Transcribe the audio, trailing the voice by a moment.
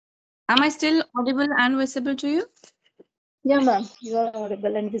Am I still audible and visible to you? Yeah, ma'am. You are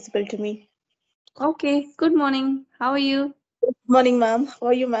audible and visible to me. Okay, good morning. How are you? Good morning, ma'am. How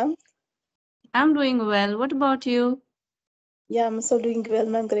are you, ma'am? I'm doing well. What about you? Yeah, I'm also doing well,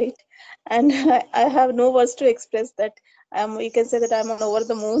 ma'am. Great. And I have no words to express that. You can say that I'm on over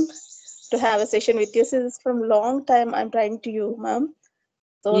the moon to have a session with you. Since from long time I'm trying to you, ma'am.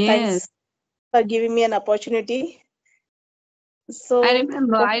 So Yes, thanks for giving me an opportunity. I So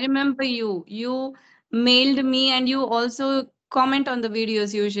remember. what? I remember you. You mailed me and you also comment on the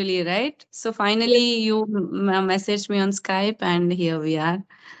videos usually, right? So Yes, finally you messaged me on Skype and here we are.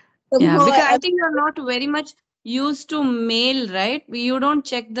 Yeah, somehow because I I think you're not very much used to mail, right? You don't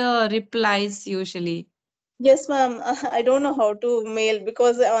check the replies usually. yes, ma'am. I don't know how to mail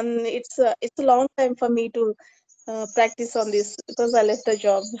because on it's a long time for me to practice on this because I left the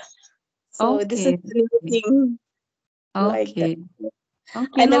job. So this is Okay. the new thing like that. Okay.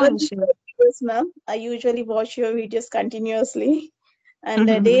 Okay, I no never miss issue. your videos, ma'am. I usually watch your videos continuously, and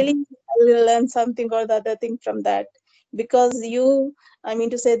daily I will learn something or the other thing from that. Because you, I mean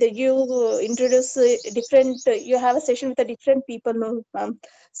to say that you introduce different. You have a session with a different people, no, ma'am.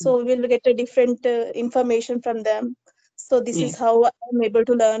 So we'll get a different information from them. So this Yeah. is how I'm able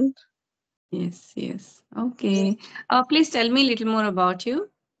to learn. Yes, yes. Okay. Please tell me a little more about you.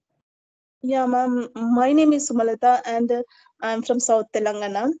 Yeah, ma'am. My name is Sumalata, and I'm from South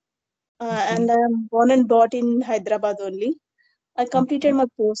Telangana. Okay. And I'm born and brought in Hyderabad only. I completed Okay. my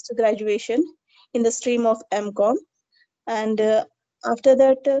post graduation in the stream of MCOM, and after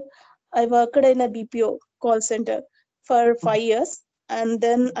that, I worked in a BPO call center for 5 years, and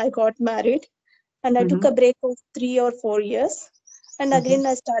then I got married, and I took Mm-hmm. a break of 3 or 4 years, and Mm-hmm. again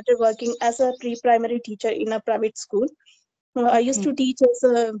I started working as a pre-primary teacher in a private school. I used Okay. to teach as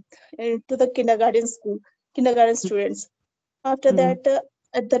to the kindergarten school, kindergarten students. After Mm-hmm. that,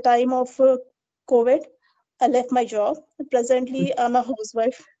 at the time of COVID, I left my job. Presently, I'm a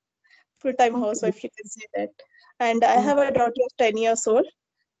housewife, full-time Okay. housewife, you can say that. And I Oh. have a daughter of 10 years old,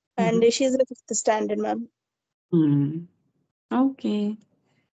 and Mm-hmm. she's in the fifth standard, ma'am. Mm. Okay.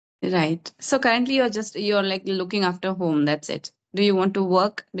 Right. So currently you're like looking after home. That's it. Do you want to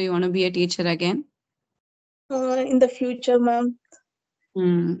work? Do you want to be a teacher again? In the future, ma'am,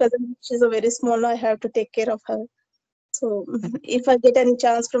 Mm. presently she's a very small, I have to take care of her. So if I get any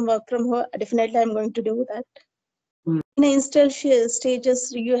chance from work from her, definitely I'm going to do that. Mm. In initial stages,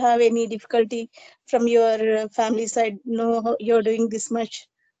 do you have any difficulty from your family side? No, you're doing this much.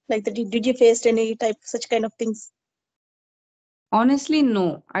 Like that, did you face any type such kind of things? Honestly,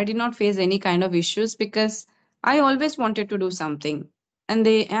 no. I did not face any kind of issues because I always wanted to do something.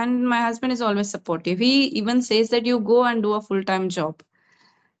 And my husband is always supportive. He even says that you go and do a full-time job.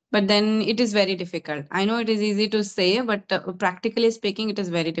 But then it is very difficult. I know it is easy to say, but practically speaking, it is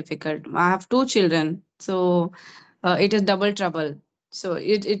very difficult. I have two children, so it is double trouble. So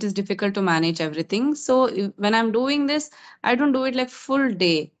it is difficult to manage everything. So when I'm doing this, I don't do it like full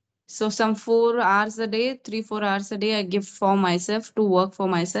day. So some 4 hours a day, 3, 4 hours a day, I give for myself to work for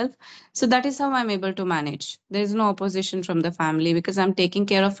myself. So that is how I'm able to manage. There is no opposition from the family because I'm taking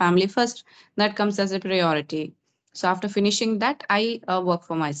care of family first. That comes as a priority. So after finishing that, I work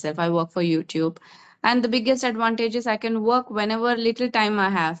for myself. I work for YouTube. And the biggest advantage is I can work whenever little time I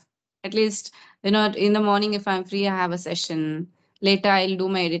have. At least, in the morning, if I'm free, I have a session. Later, I'll do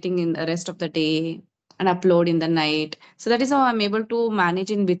my editing in the rest of the day and upload in the night. So that is how I'm able to manage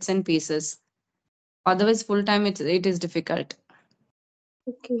in bits and pieces. Otherwise, full time, it is difficult.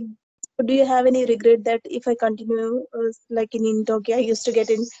 Okay. So do you have any regret that if I continue like in Tokyo, I used to get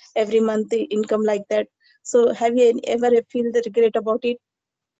in every month the income like that. So have you ever feel the regret about it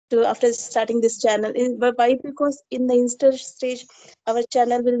to after starting this channel? But why? Because in the insta stage, our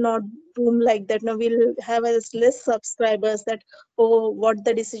channel will not boom like that. No, we'll have as less subscribers. That oh, what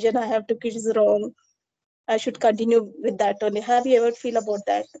the decision I have took is wrong. I should continue with that only. Have you ever feel about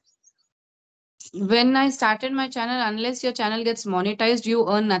that? When I started my channel, unless your channel gets monetized, you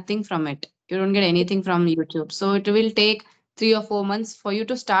earn nothing from it. You don't get anything from YouTube. So it will take 3 or 4 months for you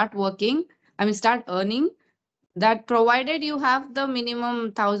to start working. I mean, start earning. That provided you have the minimum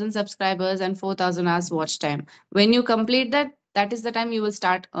 1,000 subscribers and 4,000 hours watch time. When you complete that, that is the time you will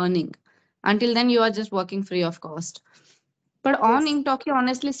start earning. Until then, you are just working free of cost. But on Yes. in Tokyo,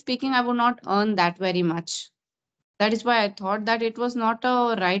 honestly speaking, I would not earn that very much. That is why I thought that it was not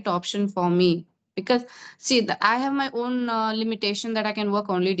a right option for me. Because, see, I have my own limitation that I can work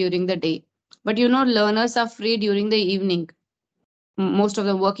only during the day. But learners are free during the evening. Most of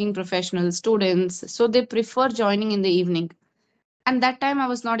the working professionals, students, so they prefer joining in the evening. And that time I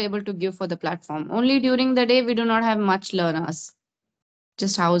was not able to give for the platform. Only during the day, we do not have much learners.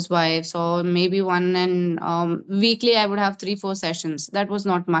 just housewives, or maybe one, and weekly I would have 3 4 sessions. That was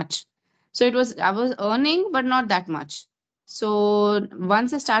not much. So it was, I was earning but not that much. So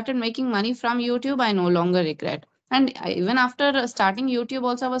once I started making money from YouTube, I no longer regret. And even after starting YouTube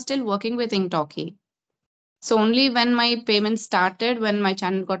also, I was still working with Inktalki. So only when my payments started, when my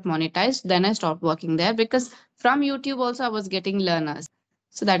channel got monetized, then I stopped working there, because from YouTube also I was getting learners.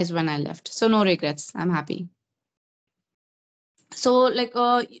 So that is when I left. So no regrets, I'm happy. So, like,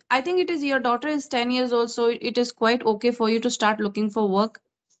 I think it is, your daughter is 10 years old, so it is quite okay for you to start looking for work.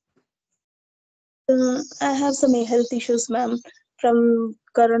 I have some health issues, ma'am. From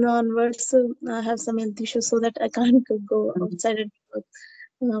Corona onwards, I have some health issues so that I can't go outside and work.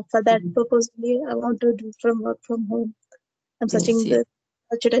 For that Mhm. purpose, only I want to do from work from home. I'm Yes, searching yes.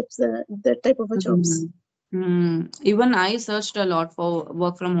 that type of a jobs. Mhm. Even I searched a lot for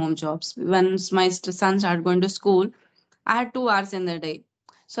work from home jobs. Once my son started going to school, I had 2 hours in the day.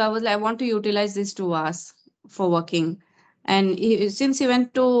 So I was like, I want to utilize these 2 hours for working. And since he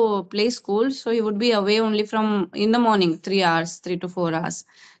went to play school, so he would be away only from in the morning, 3 hours, 3 to 4 hours.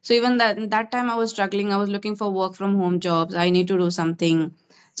 So even that time I was struggling. I was looking for work from home jobs. I need to do something.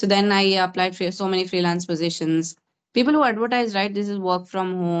 So then I applied for so many freelance positions. People who advertise, right, this is work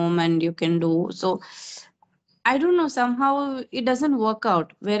from home and you can do. So I don't know, somehow it doesn't work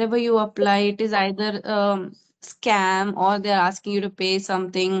out. Wherever you apply, it is either scam, or they're asking you to pay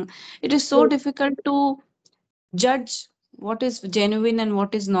something. It is so Yes, difficult to judge what is genuine and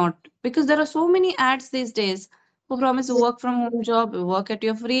what is not, because there are so many ads these days who promise a yes, work from home job, work at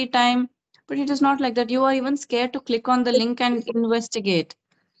your free time, but it is not like that. You are even scared to click on the link and investigate.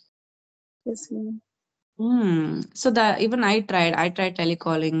 yes, ma'am. So that even I tried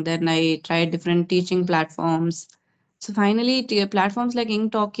telecalling, then I tried different teaching platforms. So finally, platforms like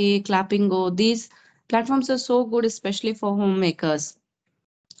Inktalki, Clapping Go, these platforms are so good, especially for homemakers,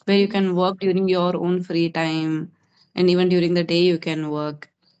 where you can work during your own free time, and even during the day you can work.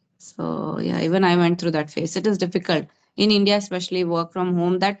 So yeah, even I went through that phase. It is difficult in India, especially work from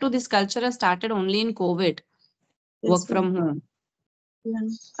home. That too, this culture has started only in COVID, work Yes, ma'am. from home. Yeah.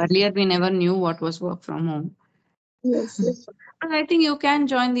 Earlier, we never knew what was work from home. Yes, yes. But I think you can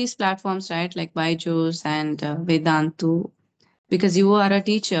join these platforms, right? Like Byju's and Vedantu, because you are a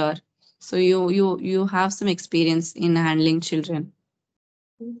teacher, so you have some experience in handling children.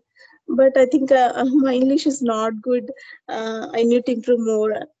 But I think my English is not good. I need to improve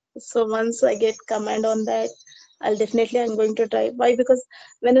more. So once I get command on that, I'm going to try. Why? Because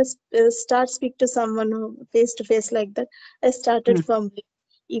when start speak to someone face to face like that, I started Mm, fumbling.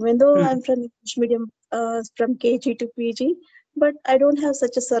 Even though mm, I'm from English medium, from KG to PG, but I don't have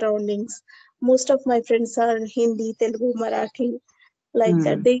such a surroundings. Most of my friends are Hindi, Telugu, Marathi, like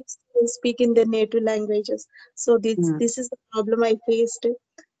that. mm, They speak in their native languages. So this mm, this is the problem I faced.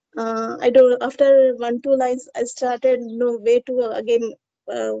 I don't. After 1 2 lines, I started no way to again.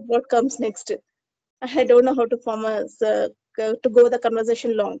 What comes next? I don't know how to form to go the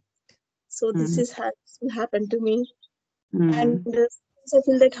conversation long. So this mm, is has happened to me, and mm, so I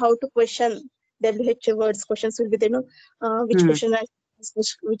feel that how to question WH words questions will be there. Which mm, question I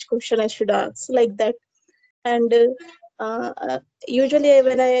ask, which question I should ask, like that. And uh, uh, usually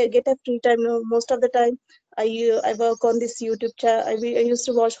when I get a free time, no, most of the time I work on this YouTube channel. I used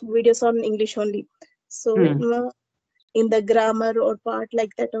to watch videos on English only. So mm. in the grammar or part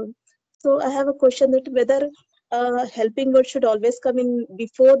like that. So I have a question that whether helping word should always come in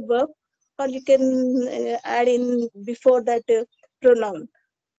before verb, or you can add in before that pronoun.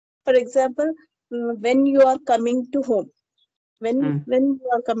 For example, when you are coming to home, Mm. when you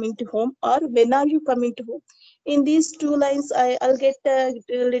are coming to home, or when are you coming to home. In these 2 lines, I'll get a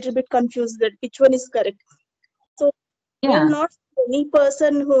little bit confused that which one is correct. So I will Yeah. not see any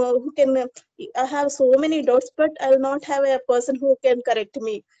person who can. I have so many doubts, but I will not have a person who can correct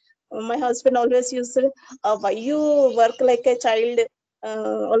me. My husband always used to, why you work like a child?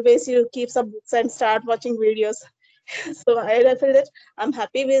 Always you keep some books and start watching videos. So I feel that I'm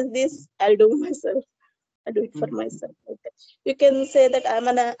happy with this. I'll do myself. I do it for myself. Like that. You can say that I'm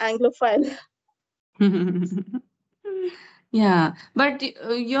an Anglophile. Yeah, but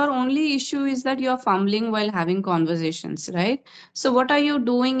your only issue is that you're fumbling while having conversations, right? So, what are you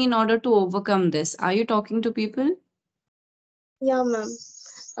doing in order to overcome this? Are you talking to people? Yeah, ma'am.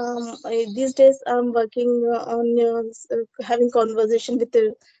 These days I'm working on having conversation with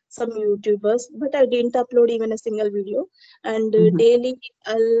some YouTubers, but I didn't upload even a single video. And Mhm, daily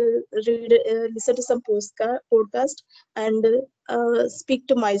I'll listen to some podcast and speak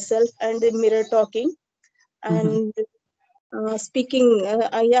to myself and mirror talking mhm, and speaking.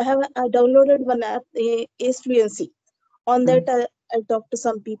 I downloaded one app, Ace Fluency. On that, mm, I talk to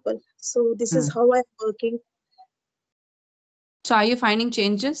some people. So this is Mm. how I'm working. So are you finding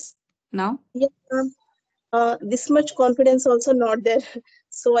changes now? Yeah, this much confidence also not there.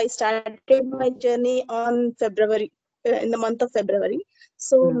 So I started my journey on February, in the month of February.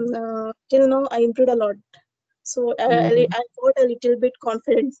 So Mm. till now I improved a lot. So Mm. I got a little bit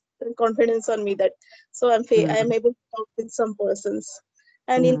confidence on me that so I am Mm. able to talk with some persons,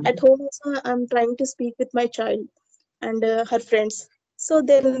 and in at Mm. home also I'm trying to speak with my child and her friends, so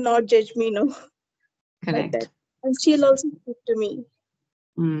they'll not judge me, no, like that, Correct. and she'll also speak to me.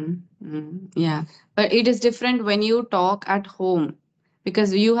 Mm. Mm. Yeah. But it is different when you talk at home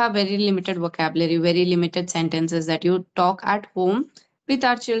because you have very limited vocabulary, very limited sentences that you talk at home with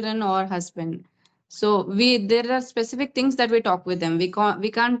our children or husband. So there are specific things that we talk with them. We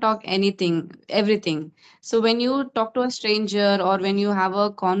can't talk anything, everything. So when you talk to a stranger or when you have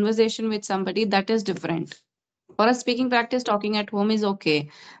a conversation with somebody, that is different. For a speaking practice, talking at home is okay,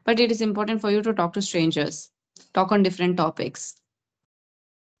 but it is important for you to talk to strangers, talk on different topics.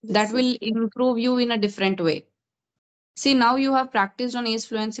 That Yes, will yes, improve you in a different way. See, now you have practiced on Ace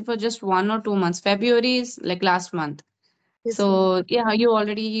Fluency for just 1 or 2 months. February is like last month. yes, ma'am. So yeah, you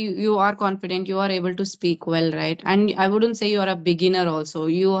are confident, you are able to speak well, right? And I wouldn't say you are a beginner also.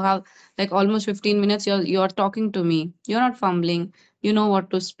 You have like almost 15 minutes, you're talking to me. You're not fumbling. You know what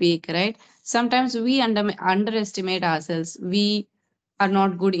to speak, right? Sometimes we underestimate ourselves. We are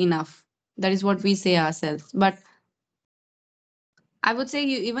not good enough. That is what we say ourselves. But I would say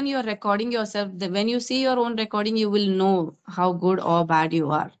even you're recording yourself, when you see your own recording, you will know how good or bad you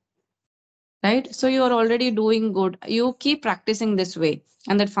are, right? So you are already doing good. You keep practicing this way,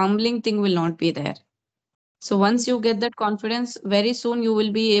 and that fumbling thing will not be there. So once you get that confidence, very soon you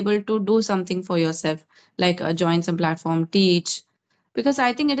will be able to do something for yourself, like join some platform, teach. Because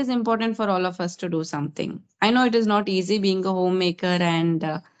I think it is important for all of us to do something. I know it is not easy being a homemaker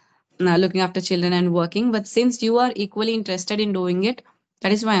and looking after children and working, but since you are equally interested in doing it,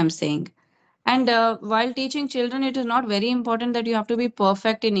 that is why I'm saying. And while teaching children, it is not very important that you have to be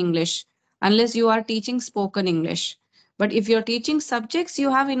perfect in English unless you are teaching spoken English. But if you're teaching subjects,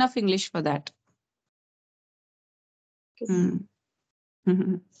 you have enough English for that. Okay. Hmm.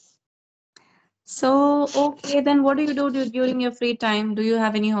 Mhm. So, okay, then what do you do during your free time? Do you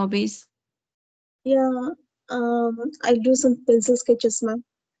have any hobbies? Yeah, I do some pencil sketches, ma'am,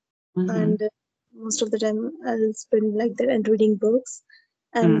 Mm-hmm. and most of the time I'll spend like that and reading books.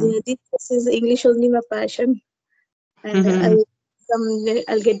 And Mm-hmm. this is English only my passion, and Mm-hmm.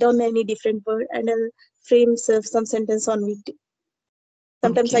 I'll get down any different word and I'll frame some sentence on it.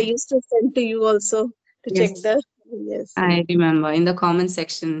 Sometimes I Okay. used to send to you also to check Yes. the yes. I remember in the comment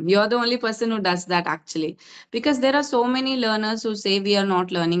section. You're the only person who does that actually. Because there are so many learners who say we are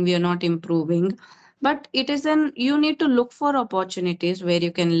not learning, we are not improving. But it is you need to look for opportunities where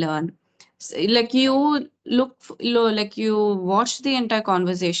you can learn. Like you like you watch the entire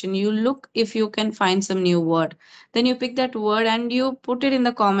conversation, you look if you can find some new word. Then you pick that word and you put it in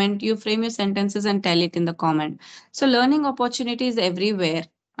the comment, you frame your sentences and tell it in the comment. So learning opportunities everywhere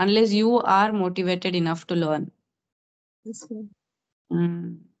unless you are motivated enough to learn. Yes, ma'am.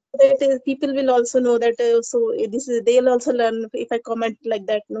 Mm. That people will also know that this is they'll also learn if I comment like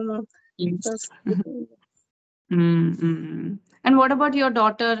that. No, no. Yes. That's, Mm. And what about your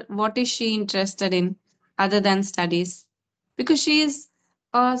daughter? What is she interested in other than studies? Because she is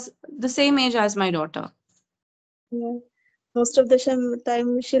the same age as my daughter. yeah. Most of the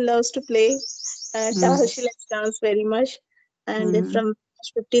time she loves to play. Mm. She likes dance very much, and Mm. from March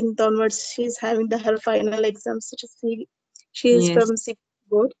 15th onwards, she's having her final exams. She is Yes. from C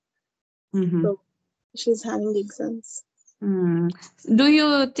board, Mm-hmm. so she's having exams. Mm. Do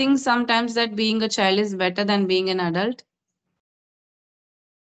you think sometimes that being a child is better than being an adult?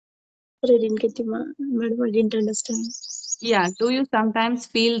 But I didn't get you, madam. I didn't understand. Yeah. Do you sometimes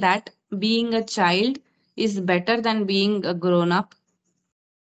feel that being a child is better than being a grown up?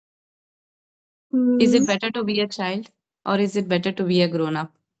 Is it Mm, better to be a child or is it better to be a grown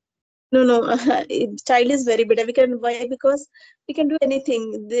up? no, no. Child is very better. We can why because we can do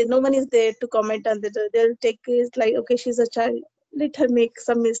anything. No one is there to comment on that. They'll take it like okay, she's a child. Let her make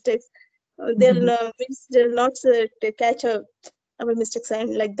some mistakes. They'll not catch our mistakes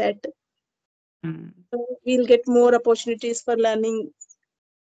and like that. Mm. We'll get more opportunities for learning.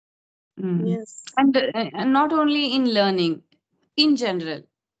 Mm. Yes. And not only in learning, in general,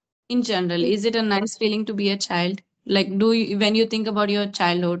 Yes. is it a nice feeling to be a child? Like, when you think about your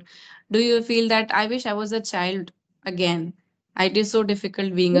childhood, do you feel that I wish I was a child again? It is so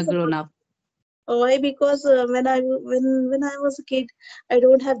difficult being a Yes, of grown course. up. Why? Because when I was a kid, I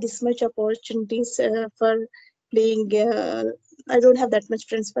don't have this much opportunities for playing. I don't have that much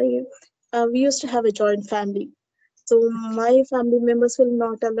friends. We used to have a joint family, so my family members will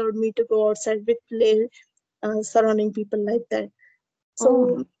not allow me to go outside with play surrounding people like that. So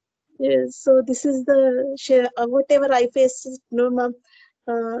Oh. yes, so this is the share. Whatever I face, no, ma'am,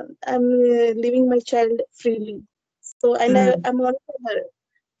 I'm leaving my child freely. So and Mm, I monitor her.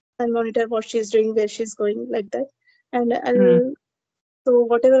 I monitor what she's doing, where she's going, like that. And mm. I'll so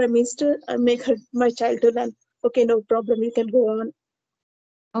whatever I missed, I make her my child to learn. Okay, no problem. You can go on.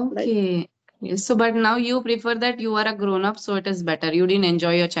 Like Okay. Yes, so, but now you prefer that you are a grown up, so it is better. You didn't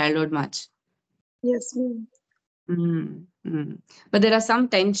enjoy your childhood much. yes, ma'am. Mm, mm. But there are some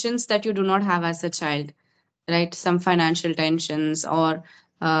tensions that you do not have as a child, right? Some financial tensions or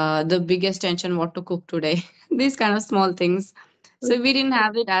the biggest tension, what to cook today. These kind of small things. So we didn't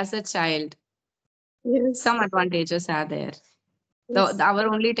have it as a child. Yes, Some advantages are there. yes, Our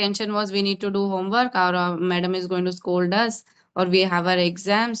only tension was we need to do homework, our madam is going to scold us, or we have our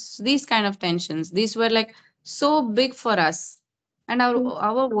exams. These kind of tensions, these were like so big for us, and mm,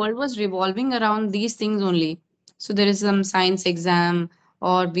 our world was revolving around these things only. So there is some science exam,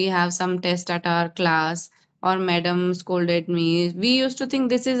 or we have some test at our class, or madam scolded me. We used to think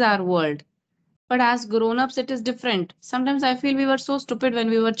this is our world, but as grown-ups it is different. Sometimes I feel we were so stupid when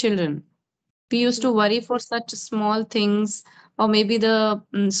we were children. We used to worry for such small things, or maybe the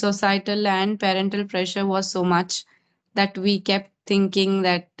societal and parental pressure was so much that we kept thinking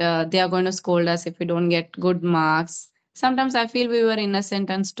that they are going to scold us if we don't get good marks. Sometimes I feel we were innocent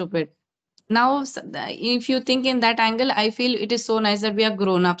and stupid. Now if you think in that angle, I feel it is so nice that we are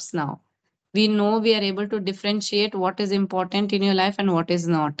grown ups now. We know, we are able to differentiate what is important in your life and what is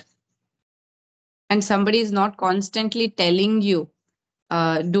not, and somebody is not constantly telling you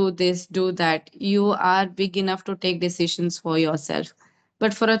do this, do that. You are big enough to take decisions for yourself.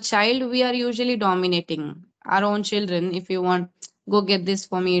 But for a child, we are usually dominating our own children. If you want, go get this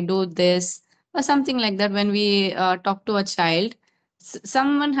for me, do this, or something like that. When we talk to a child,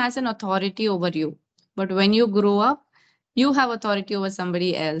 someone has an authority over you. But when you grow up, you have authority over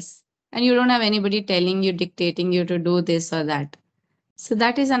somebody else. And you don't have anybody telling you, dictating you to do this or that. So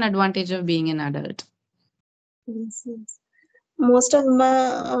that is an advantage of being an adult. yes, yes. Most of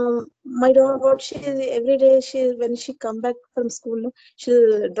my daughter, what she every day she when she come back from school, no,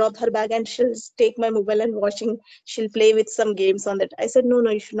 she'll drop her bag and she'll take my mobile and watching. She'll play with some games on that. I said, no,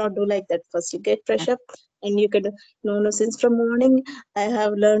 no, you should not do like that. First, you get fresh up, and you can. No, no. Since from morning, I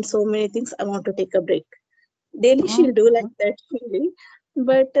have learned so many things. I want to take a break. Daily Oh, she'll do like that really,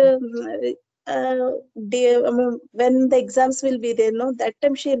 but when the exams will be there, no, that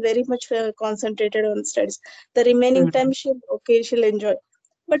time she'll very much concentrated on studies. The remaining mm, time she'll enjoy,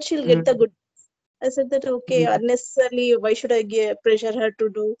 but she'll get the mm, good. I said that okay, mm, unnecessarily, why should I pressure her to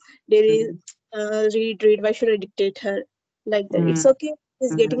do daily mm. read? Why should I dictate her like that? It's Mm, okay.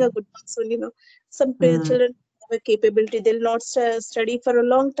 She's getting a mm, good marks only. Some mm. children have a capability. They'll not study for a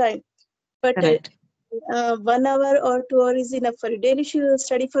long time, but Correct. 1 hour or 2 hours is enough for you. Daily she will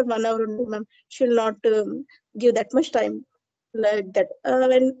study for 1 hour only, ma'am. She will not give that much time like that.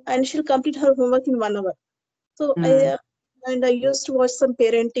 And she'll complete her homework in 1 hour. So Mm, I used to watch some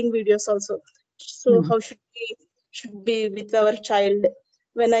parenting videos also. So mm, how should be with our child?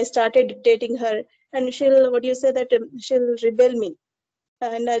 When I started dictating her, and she'll what do you say that she'll rebel me,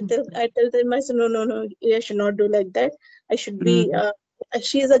 and I tell them, I said, no, no, no, I should not do like that. I should be, mm,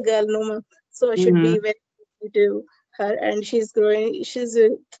 she's a girl, no, ma'am. So I should be mm, very friendly to her, and she's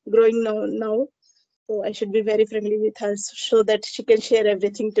growing now. So I should be very friendly with her so that she can share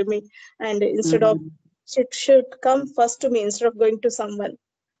everything to me. And instead of, mm. she should come first to me instead of going to someone.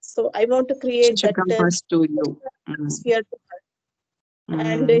 So I want to She create should that come first to you. Mm, atmosphere to her,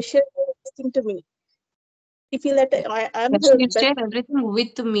 and mm. share everything to me. I feel that Yeah, I'm she her will best. share everything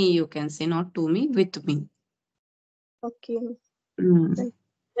with me, you can say, not to me, with me. Okay. Mm,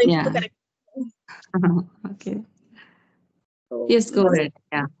 Thank you for yeah. correcting. Okay. So Yes, go ahead.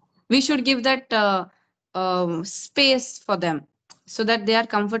 Yeah. We should give that space for them so that they are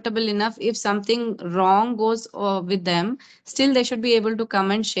comfortable enough. If something wrong goes with them, still they should be able to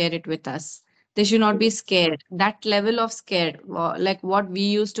come and share it with us. They should not be scared. That level of scared, like what we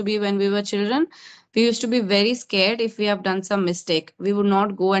used to be when we were children, we used to be very scared if we have done some mistake. We would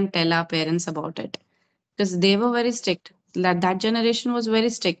not go and tell our parents about it because they were very strict. That generation was very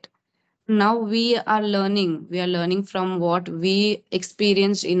strict. Now we are learning from what we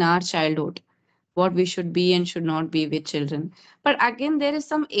experienced in our childhood, what we should be and should not be with children. But again, there is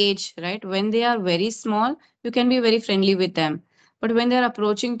some age, right? When they are very small, you can be very friendly with them. But when they're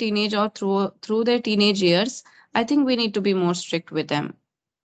approaching teenage or through their teenage years, I think we need to be more strict with them.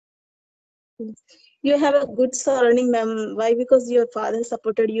 You have a good surrounding, ma'am. Why? Because your father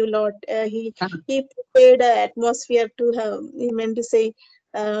supported you a lot. He prepared an atmosphere to have. He meant to say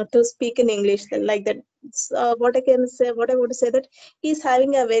to speak in English like that. What I can say, what I want to say that he's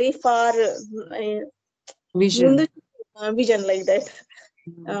having a very far Vision. mundu, vision like that.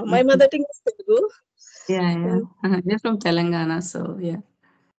 My Mhm. mother tongue is Telugu. Yeah, Uh, yeah. They're from Telangana, so yeah.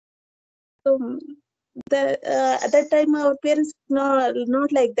 so the at that time our parents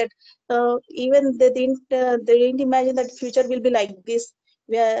not like that. Even they didn't imagine that future will be like this,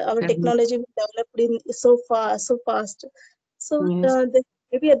 where our Correct. technology will develop in so fast. So Yes.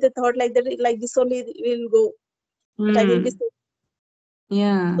 maybe they thought like that, like this only will go, but I will be Hmm. safe.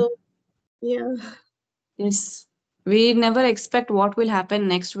 Yeah. So yeah. Yes. We never expect what will happen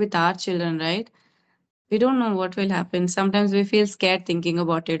next with our children, right? We don't know what will happen. Sometimes we feel scared thinking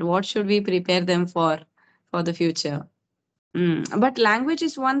about it. What should we prepare them for the future? But language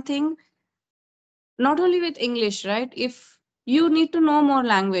is one thing, not only with English, right? If you need to know more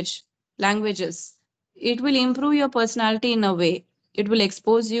languages, it will improve your personality in a way. It will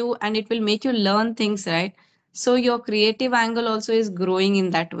expose you and it will make you learn things, right? So your creative angle also is growing in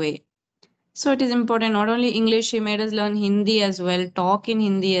that way. So it is important. Not only English, he made us learn Hindi as well, talk in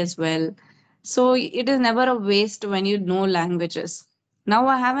Hindi as well. So it is never a waste when you know languages. Now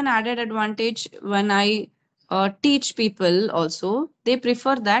I have an added advantage when I teach people also. They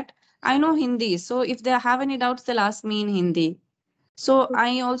prefer that I know Hindi. So if they have any doubts, they'll ask me in Hindi. So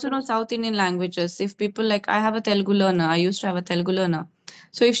I also know South Indian languages. If people like, I have a Telugu learner, I used to have a Telugu learner.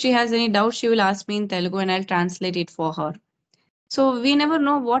 So if she has any doubt, she will ask me in Telugu and I'll translate it for her. So we never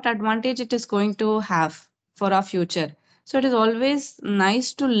know what advantage it is going to have for our future. So it is always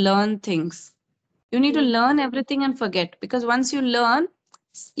nice to learn things. You need to learn everything and forget, because once you learn,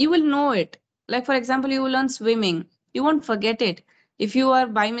 you will know it. Like for example, you will learn swimming. You won't forget it. If you are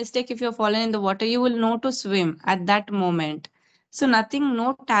by mistake, if you're fallen in the water, you will know to swim at that moment. So nothing,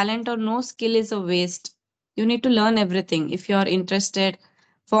 no talent or no skill is a waste. You need to learn everything if you are interested.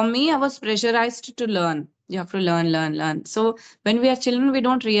 For me, I was pressurized to learn. You have to learn. So when we are children, we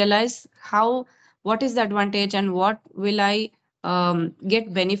don't realize how, what is the advantage and what will I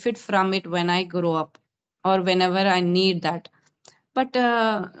get benefit from it when I grow up or whenever I need that. But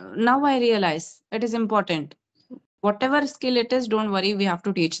now I realize it is important. Whatever skill it is, don't worry, we have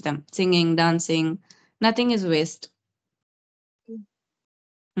to teach them. Singing, dancing, nothing is waste.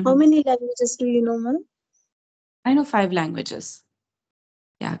 How Mhm. many languages do you know, ma'am? I know 5 languages.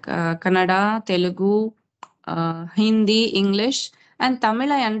 Yeah, Kannada, Telugu, Hindi, English, and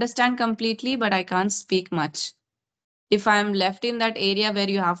Tamil. I understand completely, but I can't speak much. If I'm left in that area where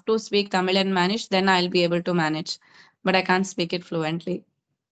you have to speak Tamil and manage, then I'll be able to manage. But I can't speak it fluently.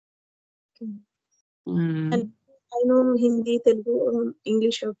 And Mm. I know Hindi, Telugu,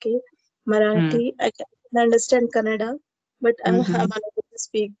 English, okay, Marathi. Mm. I can understand Kannada, but Mm-hmm. I'm unable to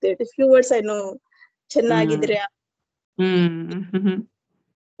speak that. A few words I know. Mm. ಚೆನ್ನಾಗಿದ್ರೆ Mm.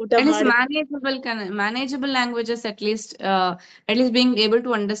 ಊಟ At least ಮಾಡಿ. manageable languages, at least being able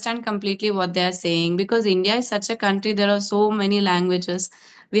to understand completely what they are saying. Because India is such a country, there are so many languages.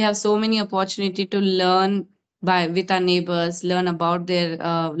 We have so many opportunity to learn by with our neighbors, learn about their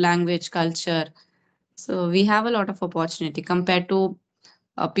language, culture. So we have a lot of opportunity compared to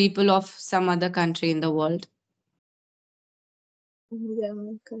people of some other country in the world. Yeah,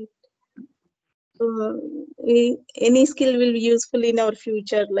 correct. Uh, any skill will be useful in our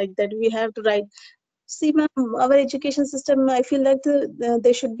future like that. We have to write. See, ma'am, our education system, I feel like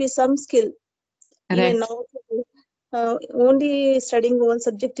there should be some skill. Even Correct. now, only studying one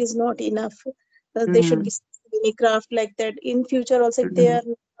subject is not enough. They should Mm. be any craft like that. In future, also, if they Mm. are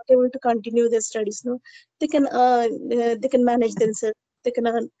not able to continue their studies, no, they can manage themselves. They can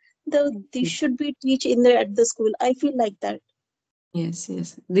earn. They should be teach in the at the school. I feel like that. Yes,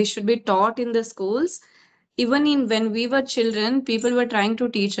 yes. They should be taught in the schools. Even in when we were children, people were trying to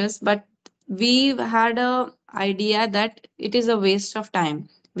teach us, but we had a idea that it is a waste of time.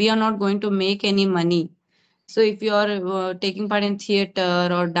 We are not going to make any money. So if you are taking part in theater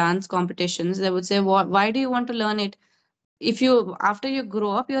or dance competitions, they would say, Why do you want to learn it? If you after you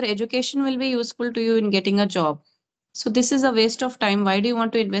grow up, your education will be useful to you in getting a job. So this is a waste of time. Why do you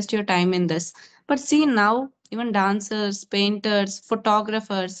want to invest your time in this? But see now, even dancers, painters,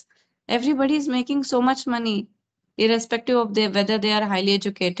 photographers, everybody is making so much money, irrespective of whether they are highly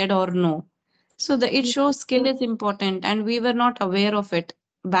educated or no. So it shows skill is important, and we were not aware of it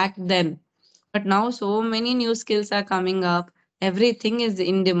back then. But now so many new skills are coming up. Everything is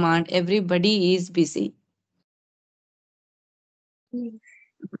in demand. Everybody is busy.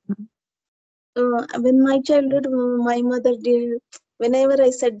 When my childhood, my mother did. whenever I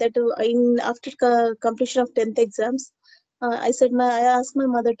said that in after completion of 10th exams, I asked my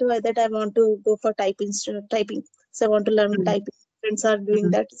mother to that I want to go for typing. So I want to learn Mm, typing. Friends are doing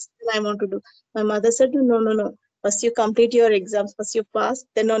mm, that. Still I want to do. My mother said, no, no, no. First you complete your exams. First you pass.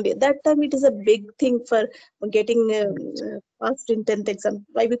 Then only that time it is a big thing for getting passed in 10th exam.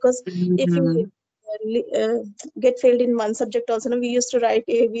 Why? Because if you mm. get failed in one subject also, no, we used to write.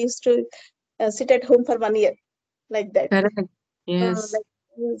 We used to sit at home for 1 year like that. Correct. Yes. Like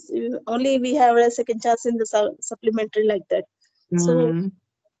only we have a second chance in the supplementary like that. So Mm,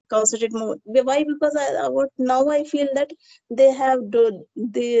 concentrate more. Why? Because what now I feel that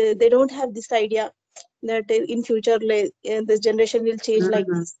they don't have this idea that in future like, this generation will change like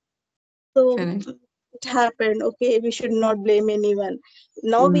mm. this. So Correct. it happened. Okay, we should not blame anyone.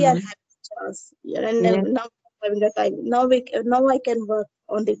 Now we are Mm. having chance, yeah, and Yes. now having the time. Now I can work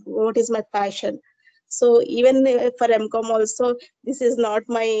on the what is my passion. So even for MCOM also, this is not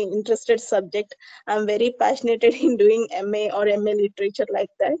my interested subject. I'm very passionate in doing MA or MA literature like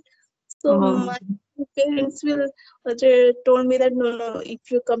that. So Oh. my parents will told me that no,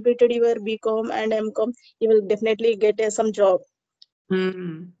 if you completed your BCom and MCom, you will definitely get some job.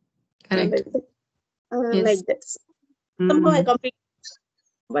 Mm. Like Correct. that. Yes. Like that. Somehow I Mm. complete,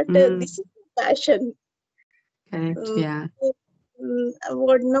 but Mm. this is passion. Correct. Um, Yeah.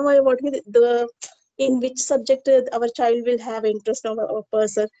 what now? What with the in which subject our child will have interest of a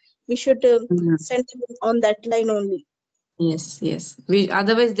person, we should Mm. send them on that line only. Yes. Yes. We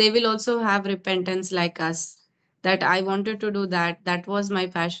otherwise they will also have repentance like us. That I wanted to do that. That was my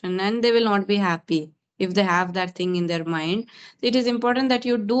passion, and they will not be happy if they have that thing in their mind. It is important that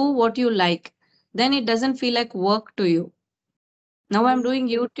you do what you like. Then it doesn't feel like work to you. Now I'm Mm, doing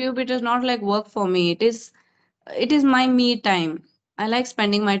YouTube. It is not like work for me. It is my me time. I like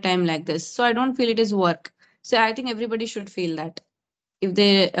spending my time like this. So I don't feel it is work. So I think everybody should feel that. If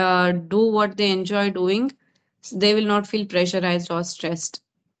they do what they enjoy doing, they will not feel pressurized or stressed.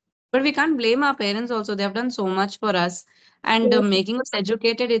 But we can't blame our parents also. They have done so much for us. And yes, making us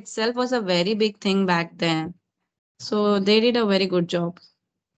educated itself was a very big thing back then. So they did a very good job.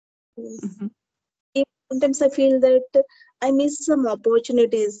 yes. Mhm. Sometimes I feel that I miss some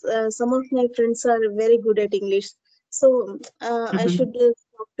opportunities. Some of my friends are very good at English, so I Mhm. should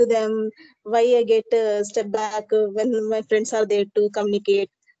talk to them. Why I get a step back when my friends are there to communicate?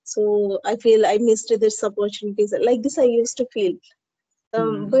 So I feel I missed these opportunities. Like this, I used to feel.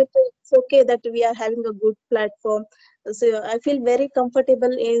 Mm. But it's okay that we are having a good platform. So I feel very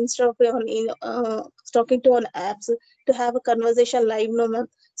comfortable instead of talking to on apps to have a conversation live, no ma'am.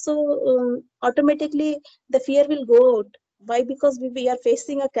 So automatically the fear will go out. Why? Because we are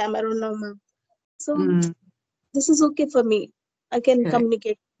facing a camera now, ma'am. So Mm. this is okay for me. I can Correct.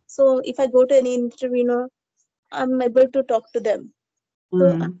 communicate. So if I go to any interview, I'm able to talk to them.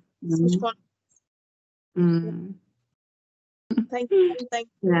 So I Mm. switch Mm. on. Mm. Thank you. Thank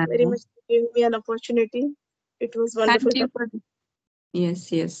you Yeah. very much for giving me an opportunity. It was Thank wonderful. you for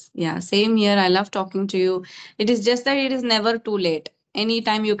Yes, yes. Yeah, same here. I love talking to you. It is just that it is never too late.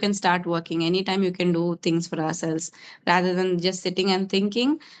 Anytime you can start working, anytime you can do things for ourselves rather than just sitting and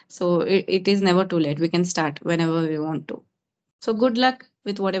thinking. So it is never too late. We can start whenever we want to. So good luck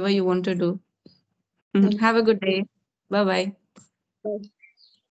with whatever you want to do. Thank Have a good day. Bye bye. you.